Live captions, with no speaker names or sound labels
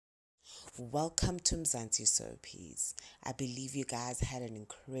Welcome to Mzansi Soapies. I believe you guys had an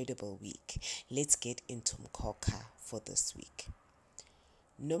incredible week. Let's get into Umkhokha for this week.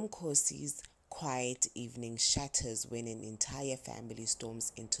 Nomkhosi's quiet evening shatters when an entire family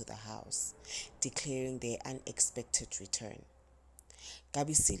storms into the house, declaring their unexpected return.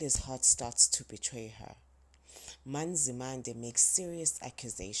 Gabisile's heart starts to betray her. Manzimande makes serious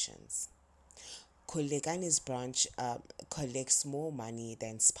accusations. Khulekani's branch collects more money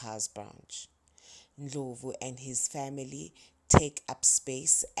than Spa's branch. Ndlovu and his family take up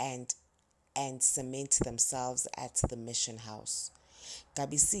space and cement themselves at the mission house.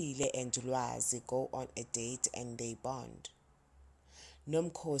 Gabisile and Ulwazi go on a date and they bond.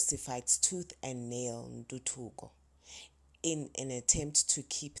 Nomkhosi fights tooth and nail Ntutuko in an attempt to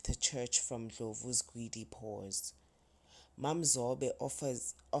keep the church from Ndlovu's greedy paws. Mamzobe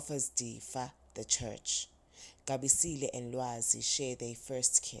offers Difa the church. Gabisile and Lwazi share their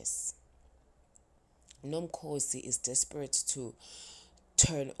first kiss. Nomkhosi is desperate to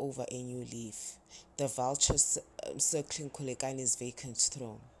turn over a new leaf, the vultures circling Khulekani's vacant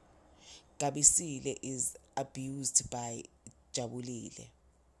throne. Gabisile is abused by Jabulile.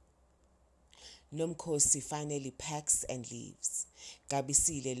 Nomkhosi finally packs and leaves.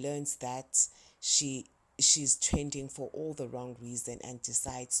 Gabisile learns that she's trending for all the wrong reason and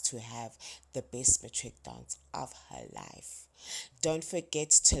decides to have the best matric dance of her life. Don't forget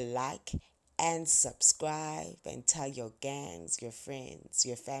to like and subscribe and tell your gangs, your friends,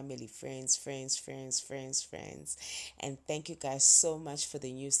 your family, friends. And thank you guys so much for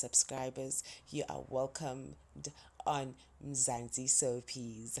the new subscribers. You are welcomed on Mzansi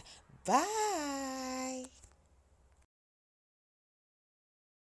Soapies. Bye.